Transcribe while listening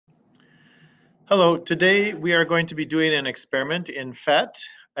Hello, today we are going to be doing an experiment in Phet.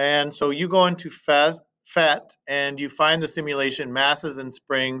 And so you go into Phet and you find the simulation masses and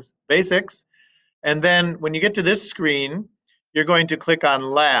springs basics. And then when you get to this screen, you're going to click on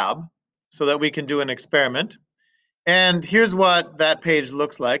lab so that we can do an experiment. And here's what that page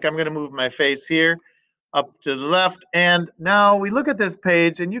looks like. I'm going to move my face here up to the left. And now we look at this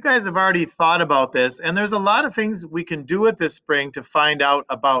page, and you guys have already thought about this. And there's a lot of things we can do with this spring to find out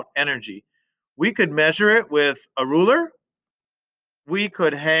about energy. We could measure it with a ruler. We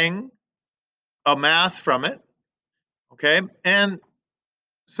could hang a mass from it. Okay. And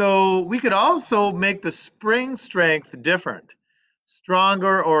so we could also make the spring strength different,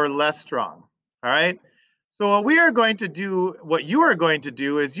 stronger or less strong. All right. So what you are going to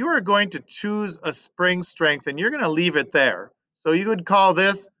do is you are going to choose a spring strength and you're going to leave it there. So you would call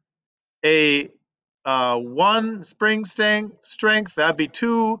this a one spring strength. That'd be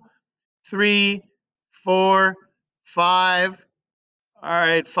 2, 3, 4, 5. All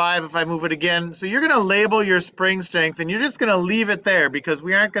right, 5 if I move it again. So you're going to label your spring strength and you're just going to leave it there because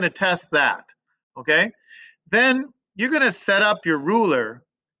we aren't going to test that. Okay. Then you're going to set up your ruler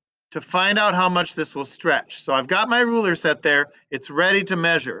to find out how much this will stretch. So I've got my ruler set there. It's ready to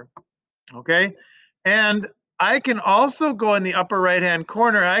measure. Okay. And I can also go in the upper right-hand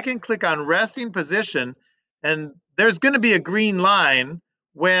corner. I can click on resting position, and there's going to be a green line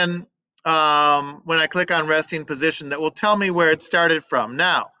when I click on resting position that will tell me where it started from.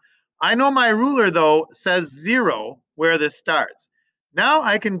 Now, I know my ruler, though, says 0 where this starts. Now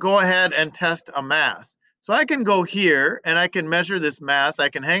I can go ahead and test a mass. So I can go here, and I can measure this mass. I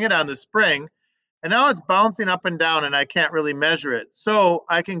can hang it on the spring, and now it's bouncing up and down and I can't really measure it. So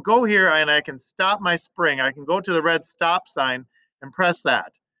I can go here and I can stop my spring. I can go to the red stop sign and press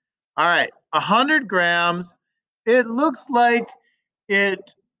that. All right, 100 grams. It looks like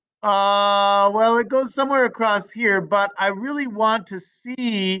it, well, it goes somewhere across here, but I really want to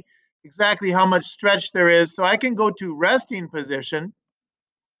see exactly how much stretch there is. So I can go to resting position.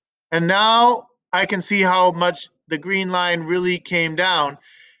 And now I can see how much the green line really came down.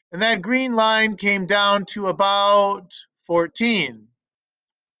 And that green line came down to about 14,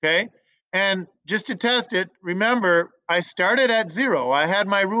 okay? And just to test it, remember, I started at 0. I had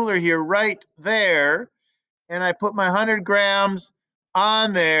my ruler here right there, and I put my 100 grams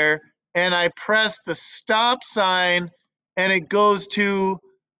on there, and I press the stop sign, and it goes to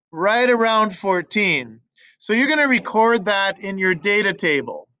right around 14. So you're going to record that in your data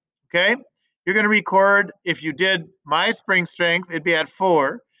table, okay? You're going to record, if you did my spring strength, it'd be at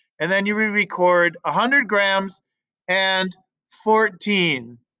 4. And then you would record 100 grams and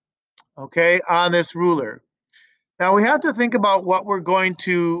 14, okay, on this ruler. Now we have to think about what we're going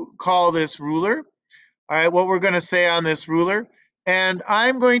to call this ruler. All right, what we're going to say on this ruler. And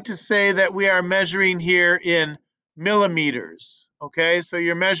I'm going to say that we are measuring here in millimeters. Okay, so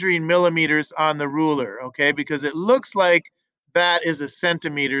you're measuring millimeters on the ruler, okay, because it looks like that is a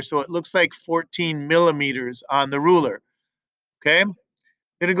centimeter. So it looks like 14 millimeters on the ruler. Okay, I'm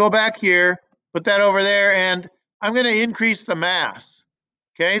going to go back here, put that over there, and I'm going to increase the mass.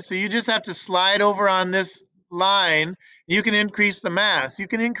 Okay, so you just have to slide over on this line. You can increase the mass. You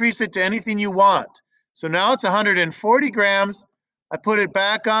can increase it to anything you want. So now it's 140 grams. I put it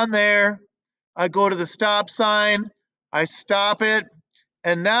back on there. I go to the stop sign. I stop it.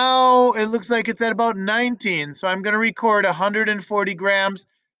 And now it looks like it's at about 19. So I'm going to record 140 grams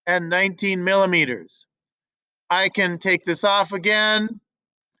and 19 millimeters. I can take this off again,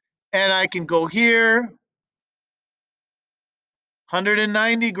 and I can go here,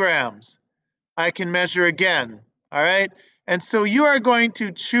 190 grams. I can measure again, all right? And so you are going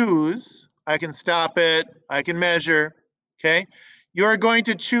to choose, I can stop it, I can measure, okay? You're going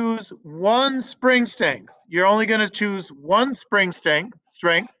to choose one spring strength. You're only going to choose one spring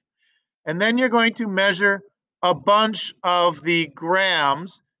strength, and then you're going to measure a bunch of the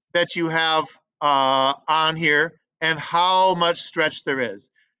grams that you have on here and how much stretch there is.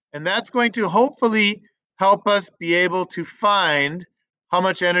 And that's going to hopefully help us be able to find how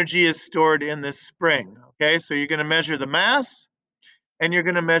much energy is stored in this spring. Okay, so you're going to measure the mass and you're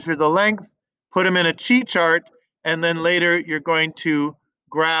going to measure the length, put them in a cheat chart, and then later you're going to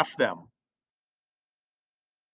graph them.